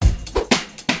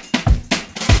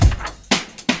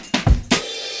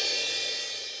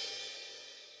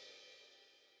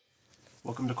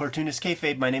Welcome to Cartoonist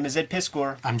Kayfabe. My name is Ed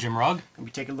Piskor. I'm Jim Rugg. And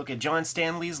we take a look at John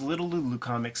Stanley's Little Lulu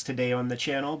comics today on the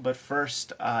channel. But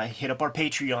first, hit up our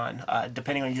Patreon.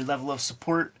 Depending on your level of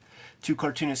support to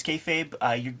Cartoonist Kayfabe,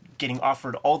 you're getting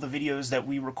offered all the videos that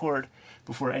we record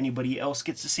before anybody else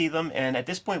gets to see them. And at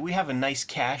this point, we have a nice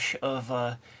cache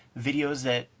of videos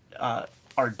that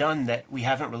are done that we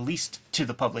haven't released to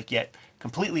the public yet.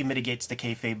 Completely mitigates the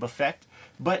kayfabe effect.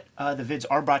 But the vids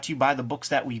are brought to you by the books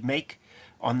that we make.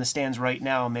 On the stands right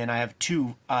now, man, I have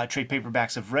two trade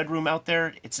paperbacks of Red Room out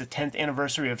there. It's the 10th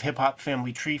anniversary of Hip Hop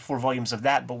Family Tree, 4 volumes of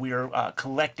that, but we are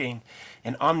collecting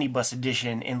an omnibus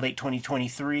edition in late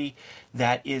 2023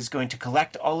 that is going to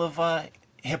collect all of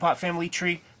Hip Hop Family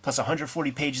Tree, plus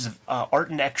 140 pages of art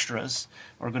and extras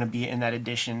are going to be in that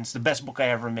edition. It's the best book I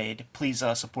ever made. Please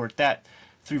support that.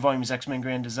 3 volumes X-Men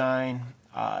Grand Design,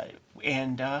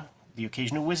 and the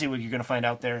occasional WYSIWYG you're going to find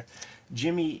out there.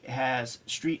 Jimmy has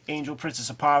Street Angel, Princess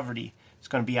of Poverty. It's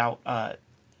going to be out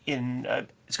it's going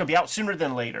to be out sooner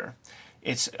than later.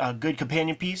 It's a good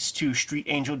companion piece to Street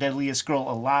Angel, Deadliest Girl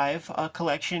Alive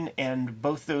collection, and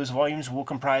both those volumes will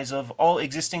comprise of all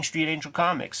existing Street Angel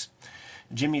comics.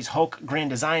 Jimmy's Hulk Grand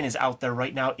Design is out there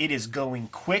right now. It is going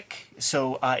quick,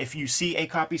 so if you see a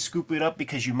copy, scoop it up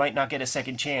because you might not get a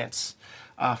second chance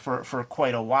for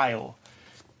quite a while.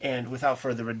 And without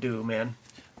further ado, man,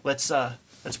 let's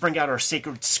bring out our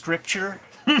sacred scripture.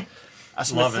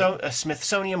 A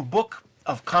Smithsonian Book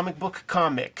of Comic Book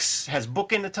Comics. Has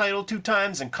book in the title 2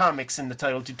 times and comics in the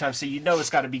title 2 times, so you know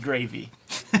it's got to be gravy.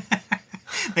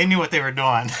 They knew what they were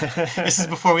doing. This is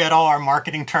before we had all our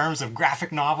marketing terms of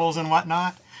graphic novels and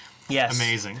whatnot. Yes.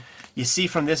 Amazing. You see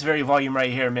from this very volume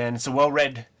right here, man, it's a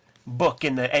well-read book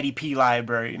in the Eddie P.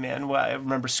 library, man. Well, I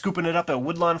remember scooping it up at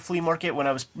Woodlawn Flea Market when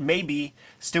I was maybe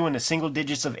still in the single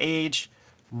digits of age.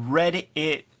 Read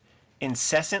it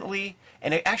incessantly,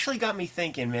 and it actually got me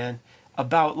thinking, man,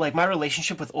 about like my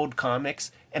relationship with old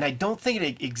comics. And I don't think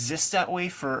it exists that way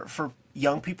for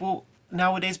young people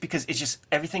nowadays because it's just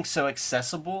everything's so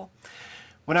accessible.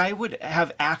 When I would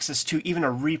have access to even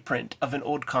a reprint of an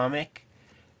old comic,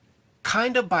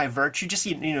 kind of by virtue, just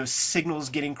signals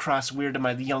getting crossed weird to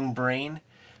my young brain,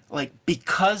 like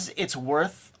because it's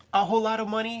worth a whole lot of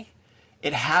money,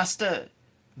 it has to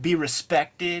be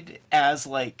respected as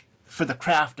like for the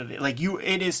craft of it. Like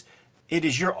it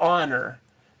is your honor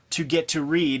to get to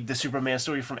read the Superman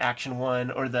story from Action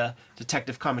 1 or the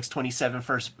Detective Comics 27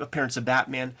 first appearance of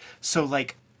Batman. So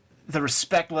like the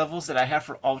respect levels that I have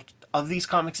for all of these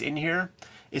comics in here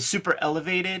is super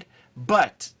elevated,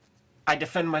 but I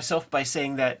defend myself by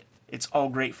saying that it's all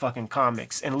great fucking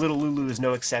comics, and Little Lulu is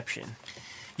no exception.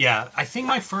 Yeah, I think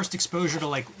my first exposure to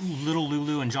like Little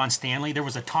Lulu and John Stanley, there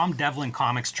was a Tom Devlin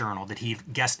comics journal that he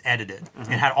guest edited and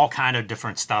had all kind of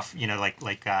different stuff.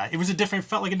 It was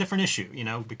felt like a different issue,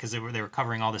 because they were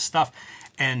covering all this stuff,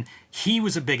 and he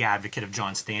was a big advocate of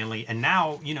John Stanley. And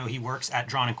now he works at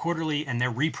Drawn and Quarterly, and they're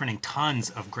reprinting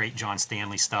tons of great John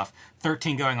Stanley stuff.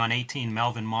 13 going on 18,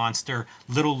 Melvin Monster,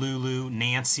 Little Lulu,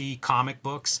 Nancy comic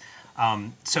books.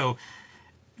 So.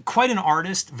 Quite an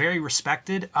artist, very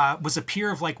respected, was a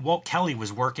peer of like Walt Kelly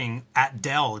was working at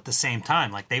Dell at the same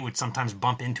time. Like they would sometimes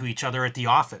bump into each other at the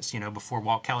office, before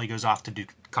Walt Kelly goes off to do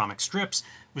comic strips,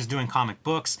 was doing comic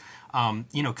books, kind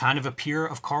of a peer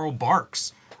of Carl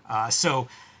Barks. So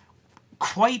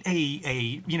quite this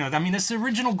is the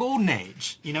original golden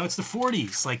age, it's the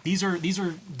 40s. Like these are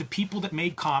the people that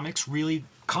made comics really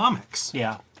comics.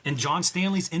 Yeah. And John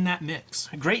Stanley's in that mix.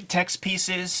 Great text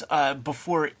pieces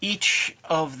before each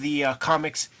of the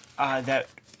comics that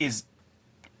is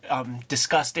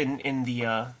discussed in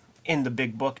the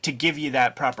big book to give you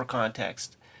that proper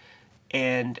context,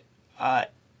 and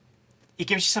it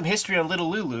gives you some history on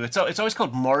Little Lulu. It's always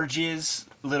called Marge's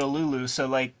Little Lulu. So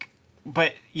like,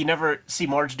 but you never see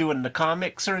Marge do it in the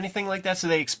comics or anything like that. So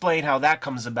they explain how that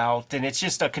comes about, and it's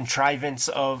just a contrivance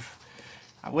of.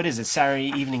 What is it, Saturday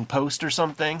Evening Post or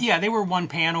something? Yeah, they were one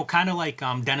panel, kind of like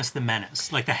Dennis the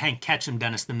Menace, like the Hank Ketchum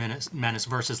Dennis the Menace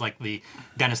versus like the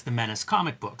Dennis the Menace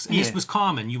comic books. And this was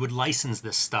common. You would license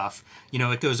this stuff.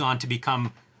 It goes on to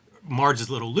become,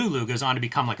 Marge's Little Lulu goes on to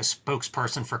become like a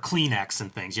spokesperson for Kleenex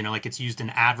and things, like it's used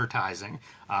in advertising.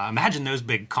 Imagine those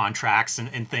big contracts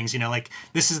and things, like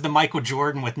this is the Michael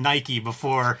Jordan with Nike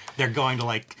before they're going to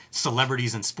like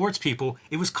celebrities and sports people.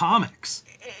 It was comics.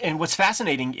 And what's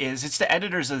fascinating is it's the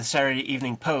editors of the Saturday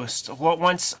Evening Post.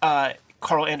 Once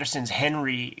Carl Anderson's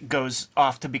Henry goes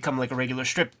off to become like a regular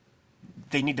strip,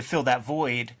 they need to fill that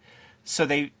void. So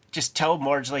they just tell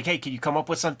Marge, like, hey, can you come up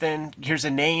with something? Here's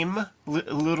a name,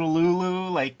 Little Lulu.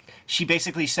 Like, she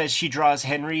basically says she draws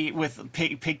Henry with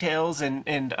pigtails and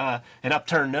an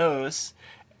upturned nose.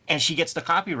 and she gets the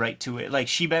copyright to it. Like,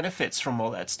 she benefits from all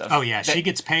that stuff. Oh yeah, she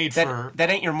gets paid for. That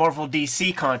ain't your Marvel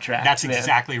DC contract. That's man.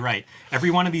 exactly right.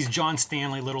 Every one of these John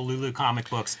Stanley Little Lulu comic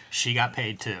books, she got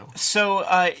paid too. So,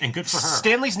 and good for her.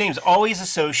 Stanley's name's always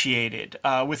associated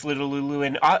with Little Lulu,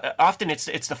 and often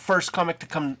it's the first comic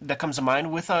that comes to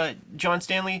mind with John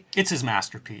Stanley. It's his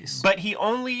masterpiece. But he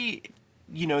only,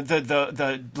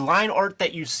 the line art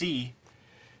that you see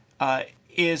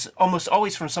is almost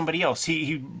always from somebody else.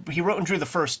 He wrote and drew the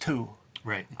first 2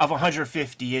 right. of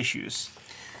 150 issues.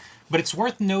 But it's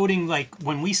worth noting, like,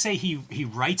 when we say he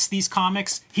writes these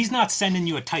comics, he's not sending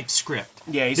you a typed script.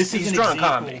 Yeah, he's drawing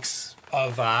comics.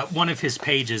 Of one of his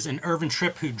pages, and Irvin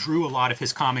Tripp, who drew a lot of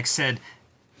his comics, said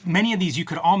many of these you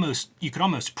could almost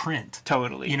print.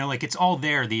 Totally. Like, it's all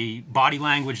there. The body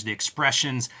language, the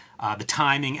expressions, the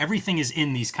timing, everything is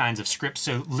in these kinds of scripts.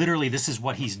 So literally, this is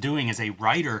what he's doing as a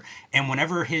writer. And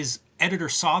whenever his editor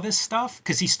saw this stuff,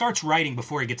 because he starts writing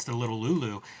before he gets to Little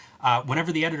Lulu,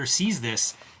 whenever the editor sees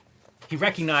this, he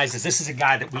recognizes this is a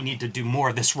guy that we need to do more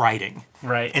of this writing.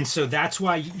 Right. And so that's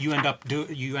why you end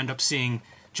up seeing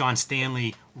John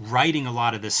Stanley writing a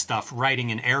lot of this stuff, writing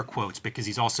in air quotes, because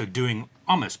he's also doing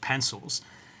almost pencils.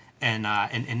 And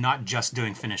not just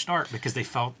doing finished art, because they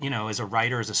felt, as a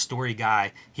writer, as a story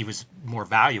guy, he was more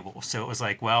valuable. So it was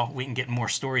like, well, we can get more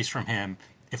stories from him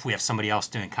if we have somebody else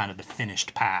doing kind of the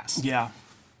finished pass. Yeah,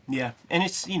 yeah, and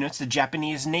it's it's the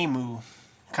Japanese Nemu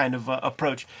kind of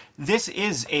approach. This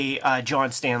is a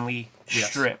John Stanley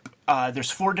strip.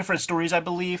 There's 4 different stories, I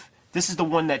believe. This is the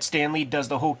one that Stanley does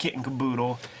the whole kit and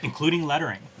caboodle, including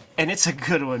lettering. And it's a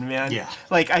good one, man. Yeah.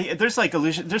 Like, there's like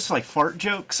fart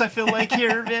jokes, I feel like,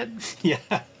 here, man. Yeah.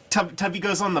 Tubby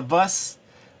goes on the bus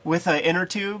with an inner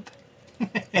tube,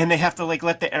 and they have to, like,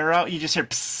 let the air out. You just hear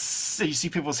psss, and you see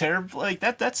people's hair. Like,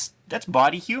 that's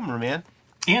body humor, man.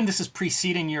 And this is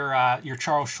preceding your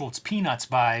Charles Schultz Peanuts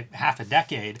by half a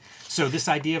decade. So this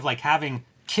idea of, like, having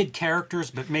kid characters,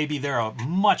 but maybe they're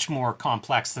much more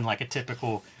complex than, like, a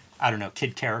typical,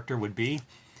 kid character would be.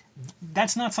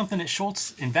 That's not something that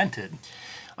Schultz invented.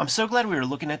 I'm so glad we were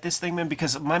looking at this thing, man,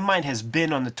 because my mind has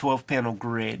been on the 12-panel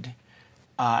grid.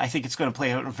 I think it's going to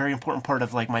play a very important part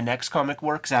of, like, my next comic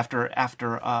works after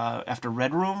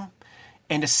Red Room,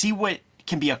 and to see what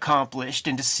can be accomplished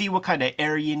and to see what kind of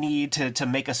air you need to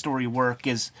make a story work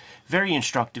is very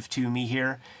instructive to me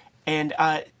here. And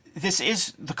this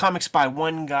is the comics by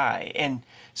one guy, and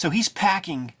so he's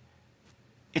packing.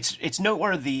 It's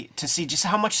noteworthy to see just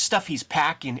how much stuff he's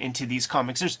packing into these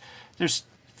comics. There's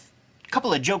a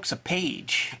couple of jokes a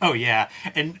page. Oh yeah,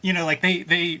 and like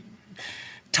they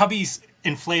Tubby's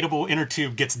inflatable inner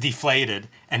tube gets deflated,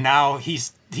 and now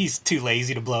he's too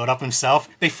lazy to blow it up himself.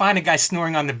 They find a guy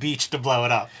snoring on the beach to blow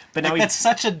it up. But now that's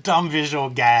such a dumb visual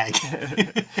gag.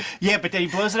 Yeah, but then he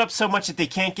blows it up so much that they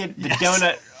can't get the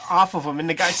donut off of him, and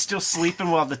the guy's still sleeping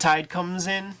while the tide comes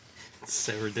in. It's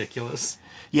so ridiculous.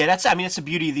 Yeah, that's the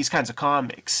beauty of these kinds of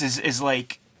comics is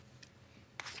like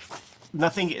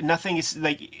nothing is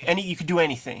like you could do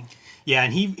anything. Yeah,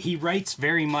 and he writes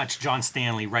very much. John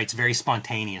Stanley writes very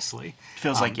spontaneously.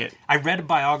 Feels like it. I read a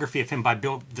biography of him by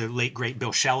the late great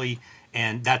Bill Shelley,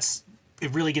 and it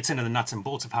really gets into the nuts and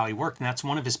bolts of how he worked, and that's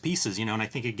one of his pieces, and I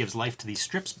think it gives life to these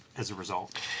strips as a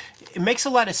result. It makes a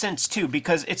lot of sense too,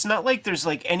 because it's not like there's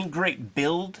like any great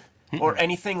build or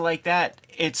anything like that.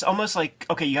 It's almost like,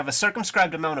 okay, you have a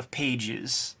circumscribed amount of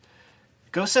pages.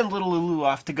 Go send Little Lulu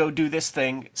off to go do this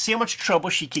thing, see how much trouble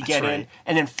she could get in,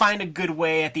 and then find a good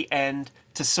way at the end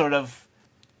to sort of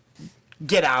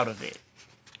get out of it.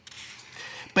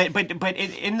 But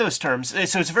in those terms,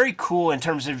 so it's very cool in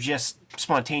terms of just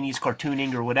spontaneous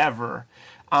cartooning or whatever.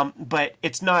 But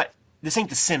it's not. This ain't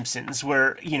The Simpsons,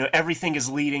 where everything is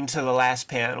leading to the last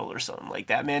panel or something like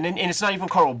that, man. And it's not even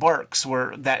Carl Barks,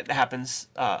 where that happens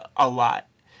a lot.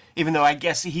 Even though I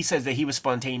guess he says that he was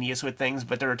spontaneous with things,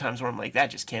 but there are times where I'm like,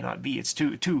 that just cannot be. It's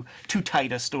too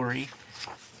tight a story.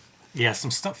 Yeah,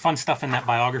 some fun stuff in that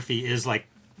biography is like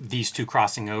these two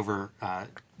crossing over,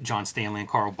 John Stanley and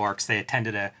Carl Barks. They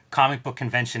attended a comic book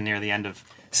convention near the end of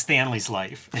Stanley's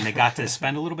life, and they got to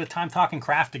spend a little bit of time talking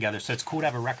craft together, so it's cool to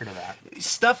have a record of that.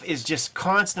 Stuff is just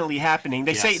constantly happening.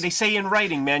 They say in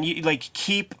writing, man, you like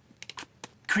keep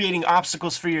creating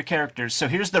obstacles for your characters. So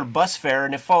here's their bus fare,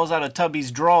 and it falls out of Tubby's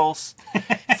drawers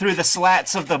through the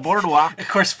slats of the boardwalk. Of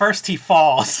course, first he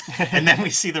falls, and then we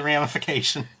see the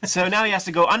ramification. So now he has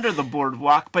to go under the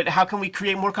boardwalk, but how can we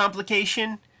create more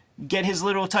complication? Get his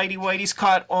little tighty-whities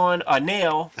caught on a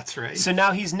nail. That's right. So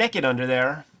now he's naked under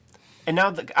there, and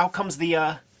now out comes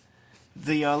the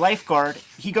lifeguard.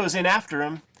 He goes in after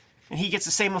him, and he gets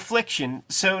the same affliction.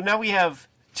 So now we have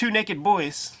two naked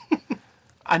boys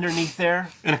underneath there.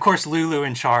 And of course, Lulu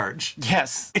in charge.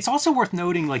 Yes. It's also worth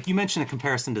noting, like you mentioned, a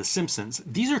comparison to The Simpsons.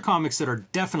 These are comics that are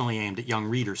definitely aimed at young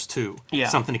readers too. Yeah.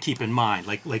 Something to keep in mind.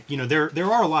 Like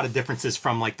there are a lot of differences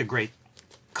from like the great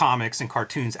comics and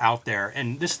cartoons out there,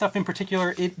 and this stuff in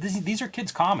particular, these are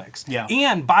kids' comics. Yeah.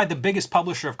 And by the biggest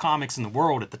publisher of comics in the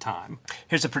world at the time.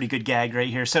 Here's a pretty good gag right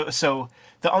here. So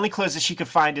the only clothes that she could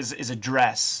find is a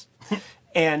dress,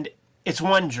 and it's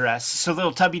one dress. So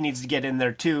little Tubby needs to get in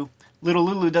there too. Little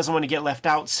Lulu doesn't want to get left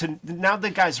out. So now the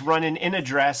guy's running in a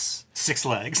dress 6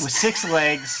 legs. with 6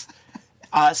 legs.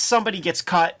 Somebody gets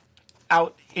caught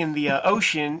out in the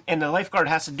ocean, and the lifeguard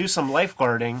has to do some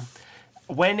lifeguarding.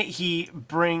 When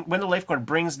the lifeguard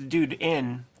brings the dude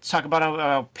in, talk about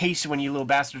how pace when you little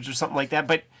bastards or something like that.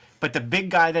 But the big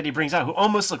guy that he brings out, who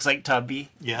almost looks like Tubby,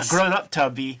 yes, a grown-up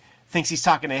Tubby, thinks he's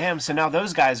talking to him. So now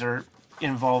those guys are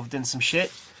involved in some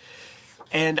shit.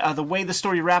 And the way the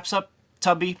story wraps up,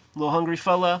 Tubby, little hungry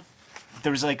fella,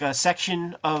 there's like a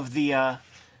section of the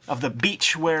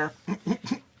beach where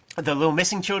the little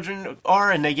missing children are,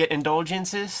 and they get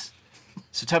indulgences.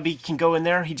 So Tubby can go in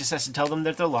there. He just has to tell them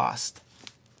that they're lost.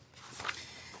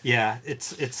 Yeah,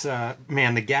 it's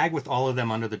man, the gag with all of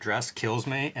them under the dress kills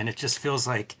me, and it just feels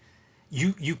like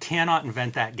you cannot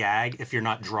invent that gag if you're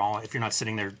not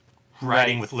sitting there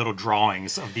writing with little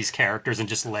drawings of these characters and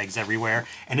just legs everywhere.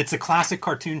 And it's a classic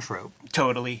cartoon trope.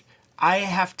 Totally. I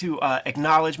have to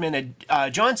acknowledge, man,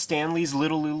 that John Stanley's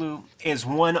Little Lulu is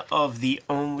one of the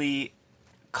only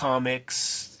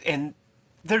comics, and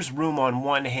there's room on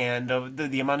one hand of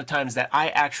the amount of times that I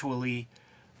actually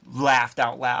laughed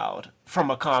out loud from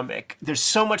a comic. There's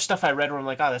so much stuff I read where I'm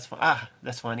like, oh,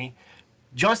 that's funny.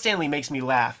 John Stanley makes me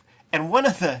laugh. And one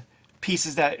of the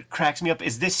pieces that cracks me up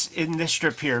is this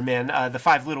strip here, man, the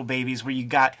 5 Little Babies, where you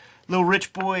got little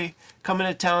rich boy coming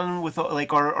to town with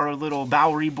like our little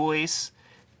Bowery Boys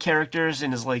characters,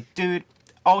 and is like, dude,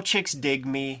 all chicks dig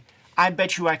me. I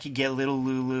bet you I could get little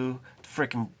Lulu to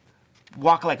freaking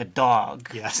walk like a dog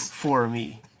for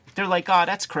me. They're like, oh,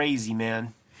 that's crazy,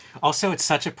 man. Also, it's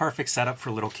such a perfect setup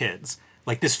for little kids.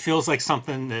 Like, this feels like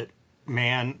something that,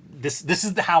 man, this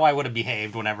is how I would have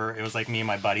behaved whenever it was like me and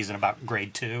my buddies in about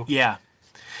grade 2. Yeah.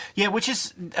 Yeah, which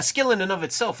is a skill in and of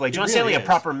itself. Like, John really Stanley, is. a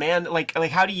proper man, like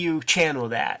how do you channel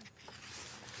that?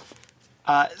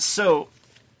 So,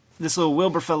 this little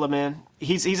Wilbur fella, man,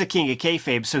 he's a king of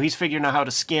kayfabe, so he's figuring out how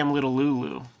to scam little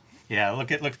Lulu. Yeah,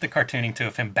 look at the cartooning, too,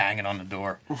 of him banging on the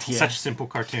door. Yeah. Such simple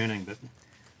cartooning, but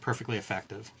perfectly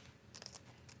effective.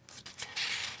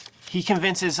 He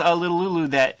convinces little Lulu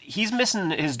that he's missing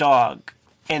his dog,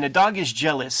 and the dog is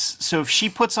jealous. So if she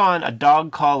puts on a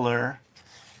dog collar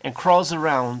and crawls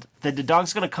around, then the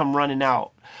dog's gonna come running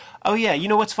out. Oh yeah, you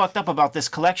know what's fucked up about this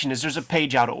collection is there's a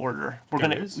page out of order. We're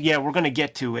gonna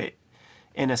get to it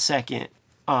in a second.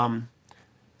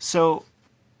 So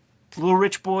little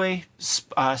rich boy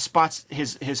spots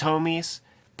his homies,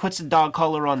 puts the dog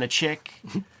collar on the chick,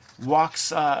 walks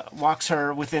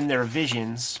her within their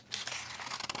visions.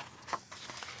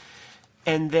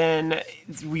 And then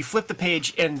we flip the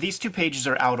page, and these 2 pages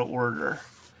are out of order.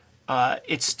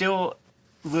 It's still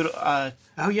little.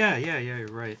 Oh yeah, you're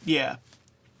right. Yeah,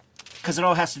 because it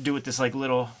all has to do with this like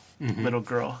little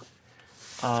girl.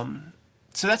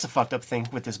 So that's a fucked up thing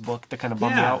with this book that kind of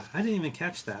bummed me out. I didn't even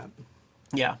catch that.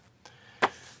 Yeah.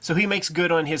 So he makes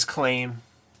good on his claim.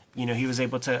 You know, he was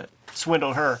able to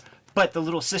swindle her, but the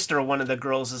little sister of one of the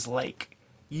girls is like,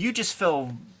 "You just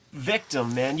fell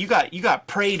victim, man. You got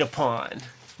preyed upon.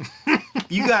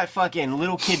 You got fucking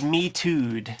little kid Me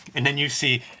Too'd." And then you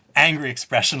see angry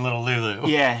expression little Lulu.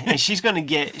 Yeah, and she's gonna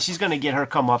get her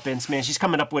comeuppance, man. She's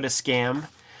coming up with a scam,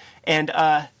 and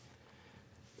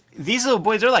these little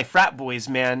boys, they're like frat boys,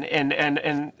 man. And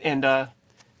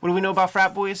what do we know about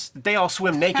frat boys? They all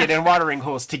swim naked in watering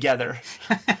holes together.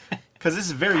 Because this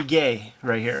is very gay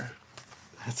right here.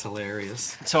 That's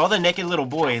hilarious. So all the naked little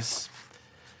boys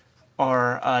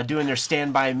are doing their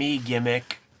Stand By Me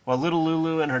gimmick, while little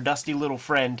Lulu and her dusty little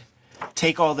friend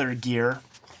take all their gear,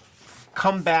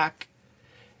 come back.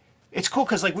 It's cool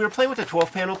because like we were playing with the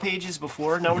 12-panel pages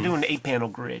before. Now we're doing an 8-panel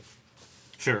grid.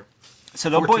 Sure.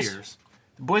 So the 4 boys, tiers.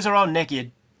 the boys are all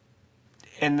naked,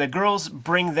 and the girls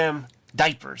bring them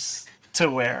diapers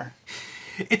to wear.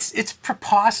 It's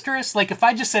preposterous. Like, if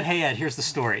I just said, "Hey, Ed, here's the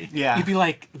story," you'd be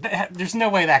like, "There's no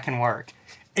way that can work."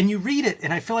 And you read it,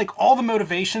 and I feel like all the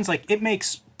motivations, like, it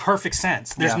makes perfect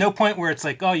sense. There's no point where it's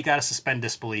like, oh, you got to suspend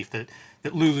disbelief that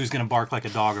Lulu's going to bark like a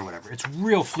dog or whatever. It's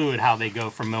real fluid how they go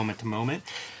from moment to moment.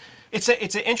 It's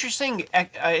an interesting,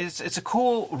 it's a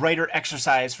cool writer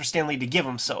exercise for Stan Lee to give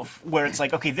himself, where it's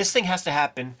like, okay, this thing has to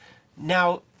happen.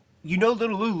 Now, you know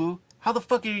little Lulu How the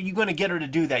fuck are you going to get her to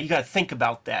do that? You got to think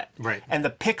about that. Right. And the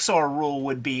Pixar rule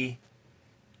would be,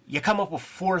 you come up with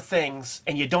 4 things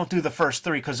and you don't do the first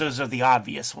 3 because those are the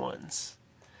obvious ones.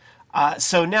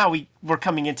 So now we're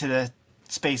coming into the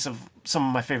space of some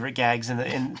of my favorite gags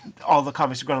in all the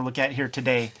comics we're going to look at here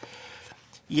today.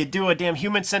 You do a damn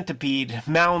human centipede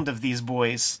mound of these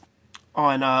boys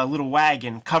on a little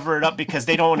wagon, cover it up because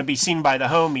they don't want to be seen by the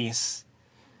homies.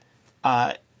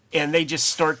 And they just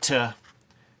start to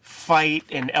fight,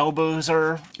 and elbows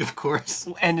are Of course.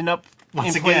 ending up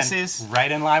Once in again, places.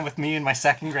 right in line with me and my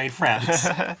second grade friends.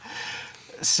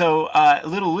 So,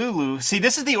 little Lulu, see,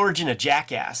 this is the origin of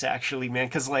Jackass, actually, man,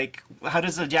 because, like, how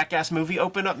does the Jackass movie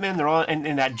open up, man? They're all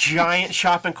in that giant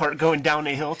shopping cart going down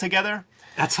a hill together.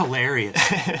 That's hilarious.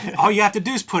 All you have to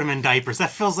do is put them in diapers. That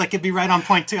feels like it'd be right on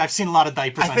point, too. I've seen a lot of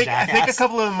diapers on I Jackass. think a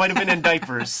couple of them might have been in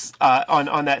diapers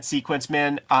on that sequence,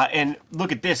 man. And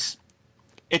look at this.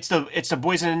 It's the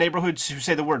boys in the neighborhoods who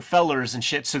say the word fellers and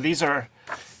shit. So these are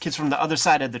kids from the other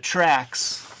side of the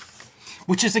tracks.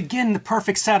 Which is, again, the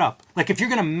perfect setup. Like, if you're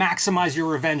going to maximize your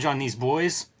revenge on these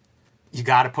boys, you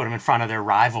got to put them in front of their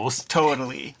rivals.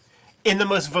 Totally. In the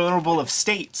most vulnerable of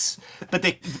states. But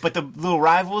the little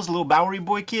rivals, little Bowery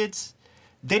Boy kids,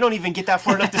 they don't even get that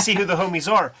far enough to see who the homies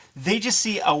are. They just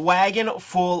see a wagon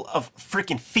full of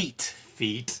freaking feet.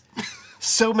 Feet.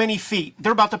 So many feet.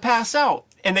 They're about to pass out.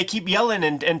 And they keep yelling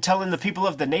and telling the people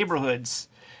of the neighborhoods.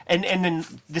 And then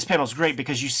this panel's great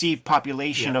because you see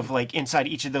population of, like, inside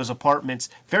each of those apartments.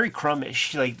 Very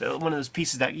Crummish. Like, one of those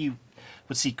pieces that you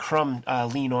would see Crumb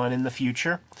lean on in the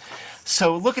future.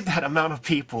 So look at that amount of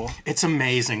people. It's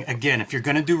amazing. Again, if you're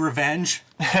going to do revenge,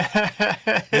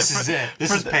 this is it.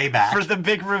 This is payback. For the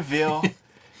big reveal.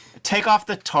 Take off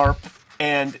the tarp,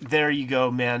 and there you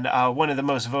go, man. One of the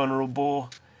most vulnerable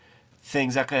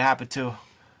things that could happen to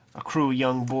a crew of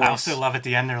young boys. I also love at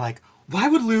the end, they're like, why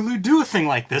would Lulu do a thing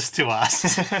like this to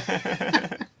us?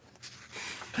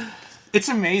 It's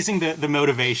amazing the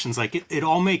motivations. Like, it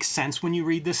all makes sense when you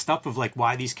read this stuff of, like,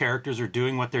 why these characters are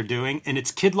doing what they're doing. And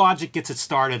it's kid logic gets it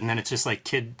started, and then it's just, like,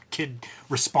 kid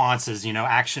responses, you know,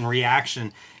 action,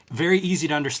 reaction. Very easy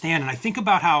to understand. And I think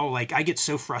about how, like, I get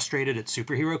so frustrated at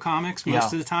superhero comics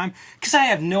most of the time because I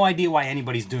have no idea why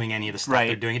anybody's doing any of the stuff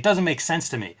they're doing. It doesn't make sense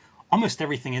to me. Almost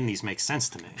everything in these makes sense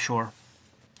to me. Sure.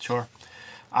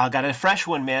 Got a fresh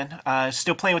one, man.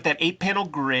 Still playing with that 8-panel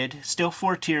grid. Still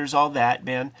 4 tiers, all that,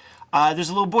 man. There's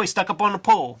a little boy stuck up on a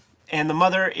pole, and the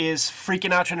mother is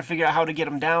freaking out trying to figure out how to get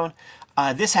him down.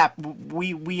 This happened.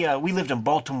 We lived in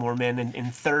Baltimore, man, in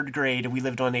 3rd grade. We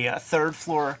lived on a 3rd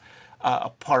floor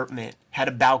apartment. Had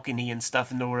a balcony and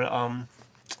stuff, and there were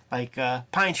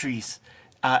pine trees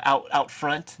out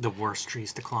front. The worst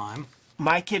trees to climb.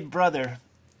 My kid brother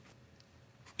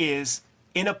is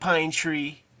in a pine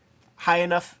tree high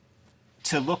enough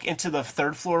to look into the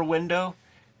 3rd floor window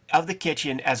of the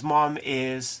kitchen as mom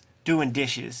is doing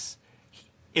dishes.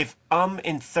 If I'm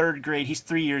in 3rd grade, he's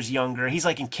 3 years younger. He's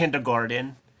like in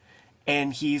kindergarten,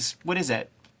 and he's, what is that,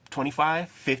 25,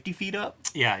 50 feet up?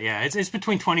 Yeah. It's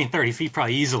between 20 and 30 feet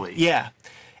probably easily. Yeah.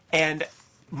 And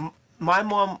my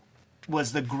mom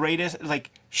was the greatest.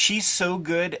 Like, she's so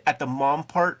good at the mom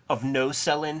part of no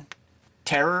selling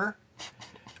terror.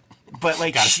 But,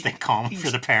 like, gotta stay calm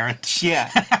for the parents.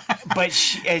 Yeah. But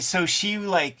so she,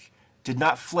 like, did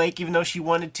not flake even though she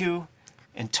wanted to,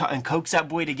 and coax that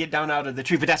boy to get down out of the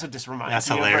tree. But that's what this reminds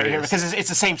me of right here, because it's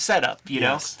the same setup, you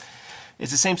know?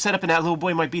 It's the same setup, and that little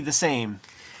boy might be the same.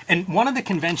 And one of the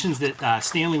conventions that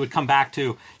Stanley would come back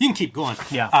to, you can keep going,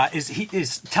 is he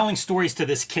is telling stories to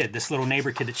this kid, this little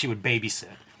neighbor kid that she would babysit.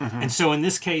 Mm-hmm. And so in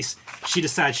this case, she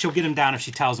decides she'll get him down if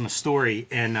she tells him a story,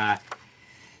 and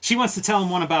she wants to tell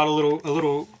him one about a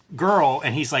little girl,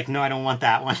 and he's like, no, I don't want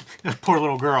that one. Poor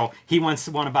little girl. He wants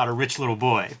one about a rich little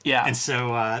boy. Yeah. And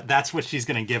so that's what she's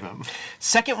going to give him.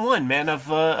 Second one, man, of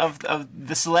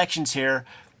the selections here.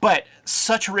 But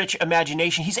such rich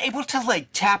imagination. He's able to, like,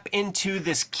 tap into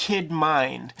this kid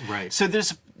mind. Right. So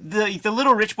there's the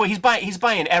little rich boy. He's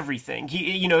buying everything.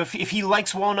 He, you know, if he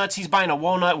likes walnuts, he's buying a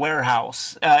walnut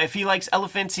warehouse. If he likes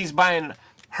elephants, he's buying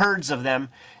herds of them.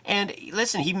 And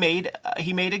listen, he made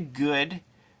a good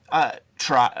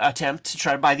attempt to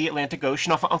try to buy the Atlantic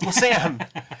Ocean off of Uncle Sam.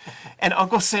 And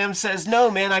Uncle Sam says,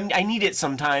 no, man, I need it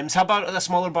sometimes. How about a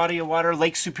smaller body of water,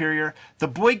 Lake Superior? The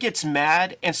boy gets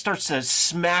mad and starts to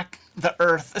smack the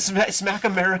earth, smack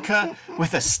America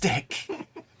with a stick.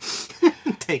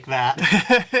 Take that.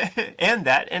 and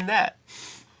that.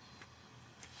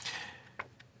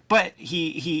 But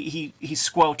he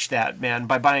squelched that, man,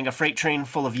 by buying a freight train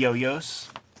full of yo-yos.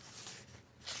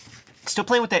 Still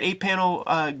playing with that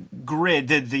 8-panel grid.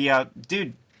 The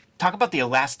dude talk about the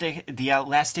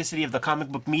elasticity of the comic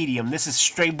book medium. This is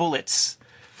Stray Bullets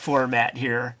format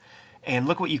here, and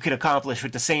look what you could accomplish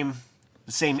with the same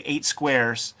 8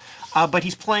 squares. But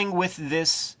he's playing with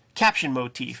this caption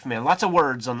motif, man. Lots of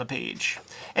words on the page,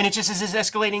 and it just is this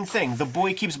escalating thing. The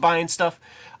boy keeps buying stuff.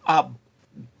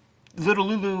 Little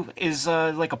Lulu is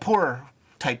like a poor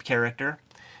type character,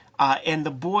 and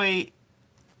the boy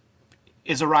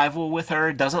is a rival with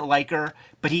her, doesn't like her,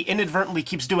 but he inadvertently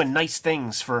keeps doing nice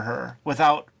things for her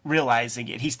without realizing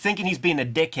it. He's thinking he's being a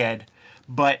dickhead,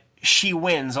 but she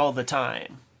wins all the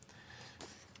time.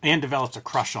 And develops a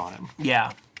crush on him.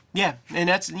 Yeah. Yeah, and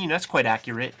that's quite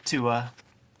accurate to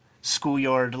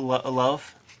schoolyard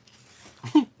love.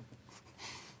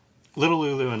 Little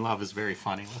Lulu in love is very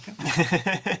funny looking.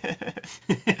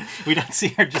 We don't see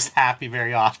her just happy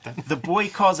very often. The boy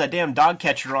calls a damn dog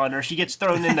catcher on her. She gets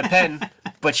thrown in the pen,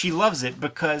 but she loves it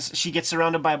because she gets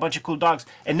surrounded by a bunch of cool dogs.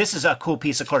 And this is a cool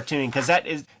piece of cartooning because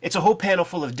it's a whole panel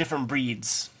full of different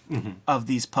breeds of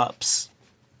these pups.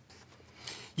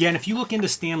 Yeah, and if you look into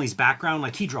Stanley's background,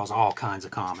 like he draws all kinds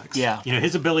of comics. Yeah. You know,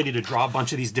 his ability to draw a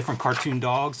bunch of these different cartoon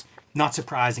dogs, not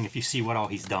surprising if you see what all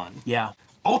he's done. Yeah.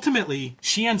 Ultimately,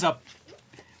 she ends up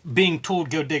being told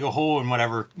go dig a hole and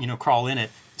whatever, crawl in it,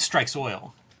 strikes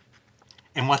oil.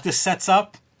 And what this sets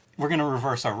up, we're going to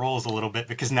reverse our roles a little bit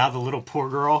because now the little poor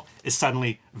girl is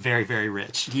suddenly very, very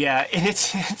rich. Yeah, and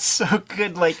it's so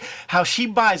good, like how she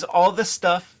buys all the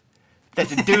stuff that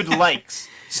the dude likes.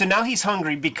 So now he's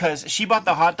hungry because she bought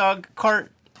the hot dog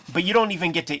cart, but you don't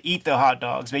even get to eat the hot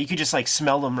dogs, but you could just like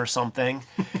smell them or something.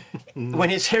 When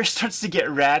his hair starts to get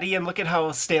ratty, and look at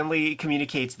how Stanley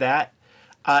communicates that,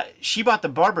 she bought the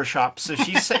barber shop, so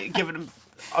she's giving him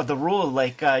the rule,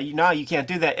 like, no, you can't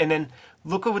do that. And then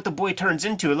look at what the boy turns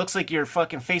into. It looks like your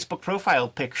fucking Facebook profile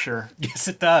picture. Yes,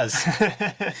 it does.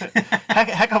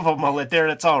 Heck of a mullet there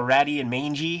that's all ratty and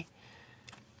mangy.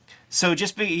 So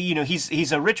just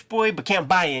he's a rich boy but can't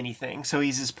buy anything, so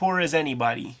he's as poor as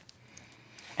anybody.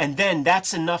 And then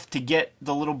that's enough to get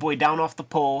the little boy down off the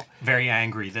pole. Very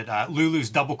angry that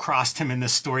Lulu's double-crossed him in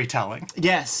this storytelling.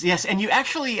 Yes, and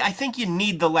I think you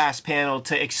need the last panel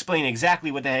to explain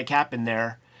exactly what the heck happened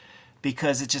there.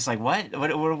 Because it's just like, what?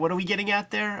 What are we getting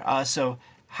at there? So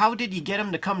how did you get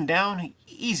him to come down?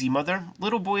 Easy, mother.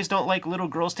 Little boys don't like little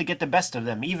girls to get the best of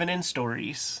them, even in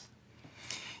stories.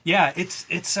 Yeah, it's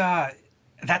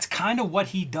that's kind of what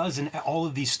he does in all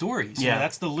of these stories. Yeah.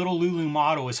 That's the Little Lulu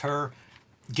motto, is her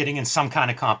getting in some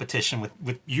kind of competition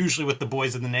with usually with the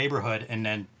boys in the neighborhood, and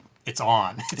then it's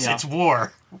on. It's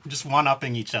war. We're just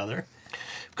one-upping each other.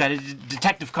 Got a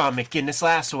detective comic in this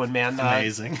last one, man.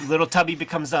 Amazing. Little Tubby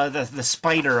becomes the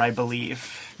spider, I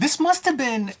believe. This must have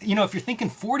been, if you're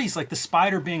thinking 40s, like the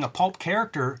spider being a pulp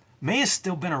character may have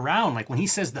still been around. Like when he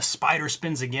says the spider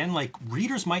spins again, like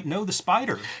readers might know the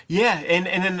spider. Yeah, and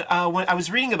then when I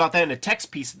was reading about that in a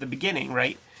text piece at the beginning,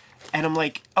 right? And I'm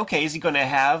like, okay, is he going to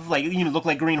have, look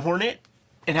like Green Hornet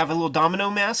and have a little domino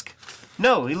mask?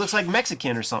 No, he looks like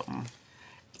Mexican or something.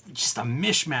 Just a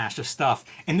mishmash of stuff.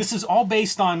 And this is all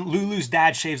based on Lulu's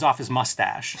dad shaves off his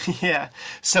mustache. Yeah.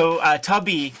 So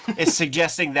Tubby is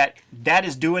suggesting that Dad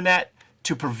is doing that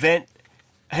to prevent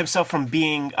himself from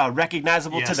being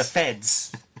recognizable to the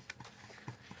feds.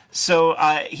 So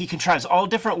he contrives all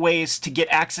different ways to get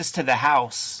access to the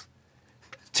house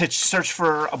to search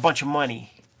for a bunch of money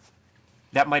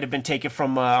that might have been taken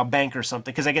from a bank or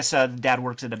something. Because I guess Dad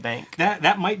works at a bank.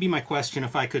 That might be my question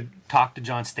if I could talk to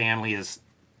John Stanley is,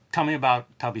 tell me about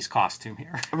Tubby's costume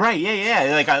here. Right,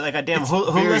 yeah. Like a damn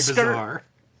hula skirt. Bizarre.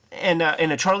 And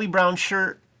a Charlie Brown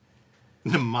shirt.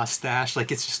 The mustache,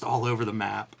 like it's just all over the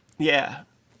map. Yeah.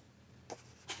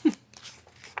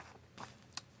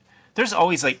 There's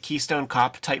always like Keystone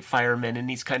Cop type firemen in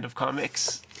these kind of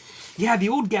comics. Yeah, the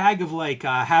old gag of like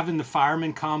having the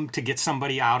firemen come to get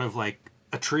somebody out of like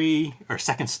a tree or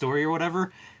second story or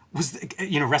whatever was,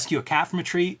 rescue a cat from a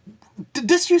tree. Did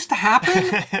this used to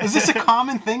happen? Is this a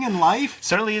common thing in life?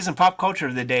 Certainly is in pop culture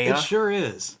of the day, It sure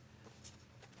is.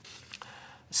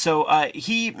 So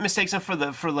he mistakes him for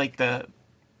well,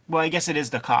 I guess it is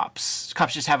the cops.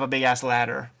 Cops just have a big ass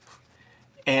ladder.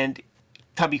 And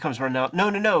Tubby comes running out.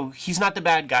 No, he's not the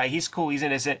bad guy. He's cool, he's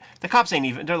innocent. The cops ain't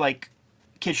even, they're like,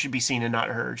 kids should be seen and not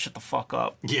heard. Shut the fuck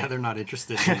up. Yeah, they're not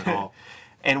interested in it at all.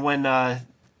 And when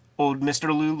old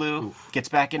Mr. Lulu gets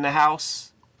back in the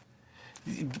house,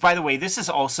 by the way, this is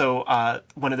also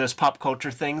one of those pop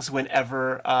culture things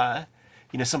whenever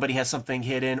somebody has something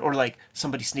hidden or like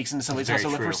somebody sneaks into somebody's house to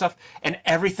look for stuff and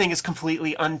everything is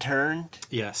completely unturned.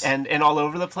 Yes. And all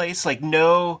over the place. Like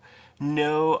no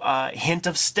hint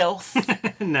of stealth.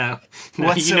 No.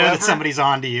 Whatsoever. You know that somebody's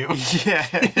on to you.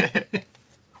 Yeah.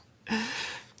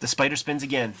 The spider spins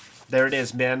again. There it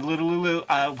is, man. Little Lulu.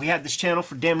 We had this channel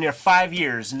for damn near 5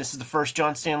 years, and this is the first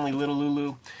John Stanley Little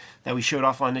Lulu that we showed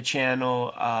off on the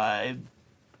channel. I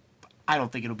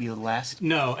don't think it'll be the last.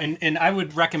 No, and I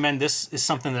would recommend this is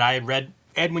something that I had read,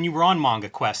 Ed, when you were on Manga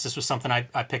Quest. This was something I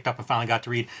picked up and finally got to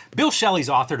read. Bill Shelley's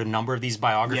authored a number of these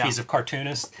biographies of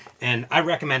cartoonists, and I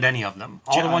recommend any of them.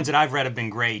 All the ones that I've read have been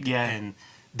great, and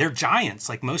they're giants.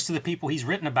 Like most of the people he's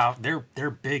written about, they're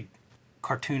big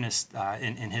cartoonist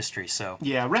in history. So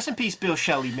yeah, rest in peace, Bill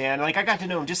Shelley, man. Like I got to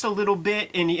know him just a little bit,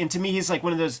 and to me, he's like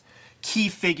one of those key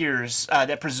figures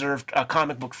that preserved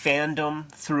comic book fandom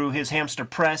through his Hamster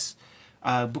Press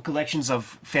book collections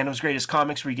of Fandom's Greatest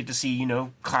Comics, where you get to see, you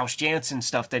know, Klaus Janson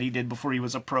stuff that he did before he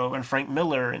was a pro, and Frank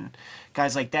Miller and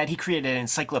guys like that. He created an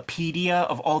encyclopedia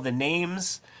of all the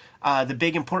names, the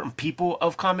big important people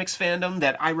of comics fandom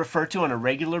that I refer to on a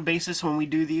regular basis when we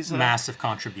do these. Massive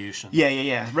contribution.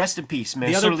 Yeah. Rest in peace,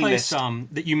 man. The other place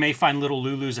that you may find Little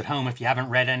Lulus at home if you haven't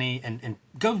read any, and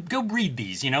go read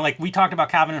these. You know, like we talked about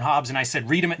Calvin and Hobbes, and I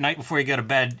said read them at night before you go to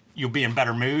bed. You'll be in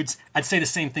better moods. I'd say the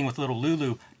same thing with Little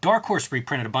Lulu. Dark Horse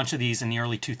reprinted a bunch of these in the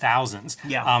early 2000s.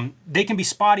 Yeah. They can be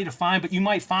spotty to find, but you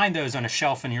might find those on a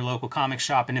shelf in your local comic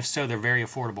shop, and if so, they're very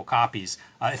affordable copies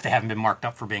if they haven't been marked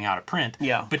up for being out of print.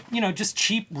 Yeah. But, you know, just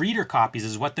cheap reader copies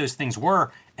is what those things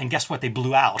were, and guess what? They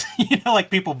blew out. You know, like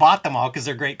people bought them all because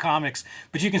they're great comics,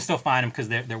 but you can still find them because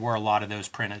there were a lot of those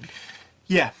printed.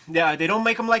 Yeah, they don't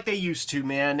make them like they used to,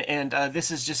 man. And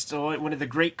this is just one of the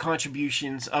great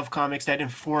contributions of comics that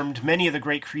informed many of the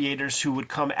great creators who would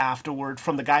come afterward,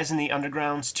 from the guys in the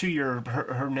undergrounds to your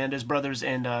Hernandez brothers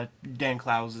and Dan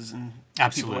Clowses and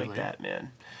people like that,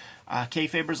 man.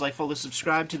 Kayfabers, like, follow,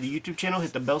 subscribe to the YouTube channel,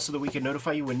 hit the bell so that we can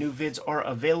notify you when new vids are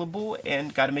available,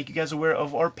 and got to make you guys aware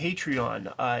of our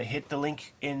Patreon. Hit the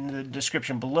link in the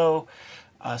description below.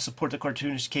 Support the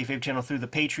Cartoonist Kayfabe channel through the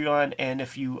Patreon, and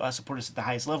if you support us at the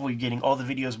highest level, you're getting all the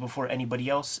videos before anybody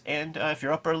else. And if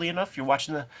you're up early enough, you're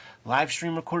watching the live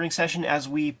stream recording session as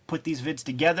we put these vids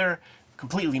together.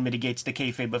 Completely mitigates the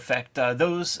Kayfabe effect.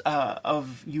 Those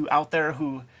of you out there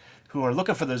who are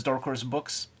looking for those Dark Horse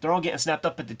books, they're all getting snapped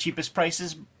up at the cheapest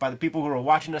prices by the people who are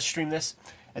watching us stream this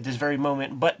at this very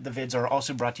moment. But the vids are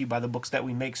also brought to you by the books that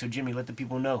we make. So Jimmy, let the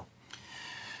people know.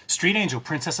 Street Angel,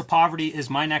 Princess of Poverty is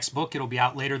my next book. It'll be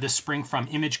out later this spring from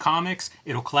Image Comics.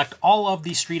 It'll collect all of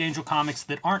the Street Angel comics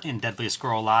that aren't in Deadliest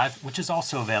Girl Alive, which is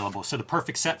also available. So the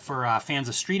perfect set for fans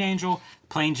of Street Angel.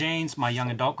 Plain Jane's, my young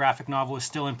adult graphic novel, is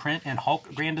still in print, and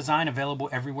Hulk Grand Design available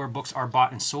everywhere books are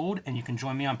bought and sold. And you can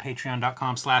join me on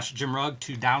patreon.com/JimRugg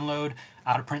to download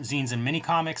out-of-print zines and mini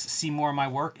comics, see more of my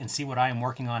work, and see what I am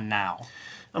working on now.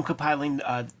 I'm compiling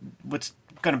what's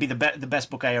going to be the best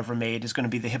book I ever made. Is going to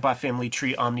be the Hip Hop Family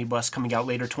Tree Omnibus, coming out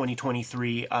later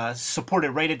 2023. Support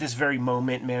it right at this very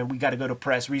moment, man. We got to go to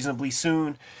press reasonably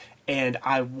soon, and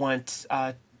I want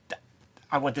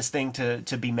this thing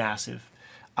to be massive.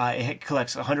 It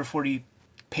collects 140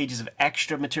 pages of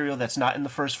extra material that's not in the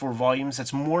first 4 volumes.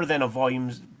 That's more than a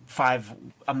volume 5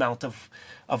 amount of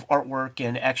artwork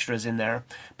and extras in there.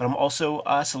 But I'm also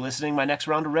soliciting my next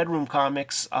round of Red Room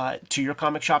comics to your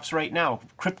comic shops right now.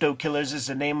 Crypto Killers is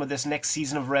the name of this next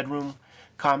season of Red Room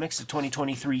comics, the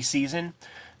 2023 season.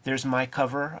 There's my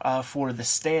cover for The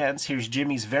Stands. Here's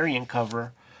Jimmy's variant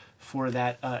cover for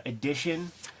that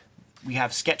edition. We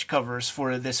have sketch covers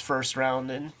for this first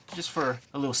round, and just for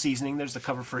a little seasoning, there's the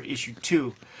cover for issue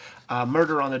 2.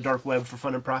 Murder on the Dark Web for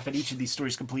Fun and Profit. Each of these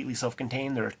stories completely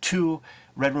self-contained. There are 2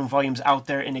 Red Room volumes out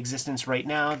there in existence right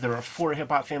now. There are 4 Hip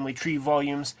Hop Family Tree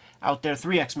volumes out there,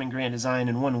 3 X-Men Grand Design,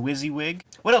 and 1 WYSIWYG.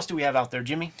 What else do we have out there,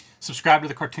 Jimmy? Subscribe to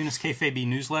the Cartoonist Kayfabe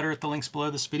newsletter at the links below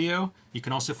this video. You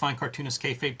can also find Cartoonist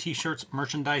Kayfabe t-shirts,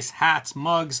 merchandise, hats,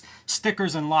 mugs,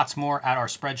 stickers, and lots more at our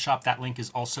spread shop. That link is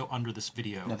also under this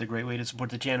video. Another great way to support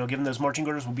the channel. Given those marching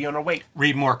orders, we'll be on our way.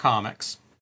 Read more comics.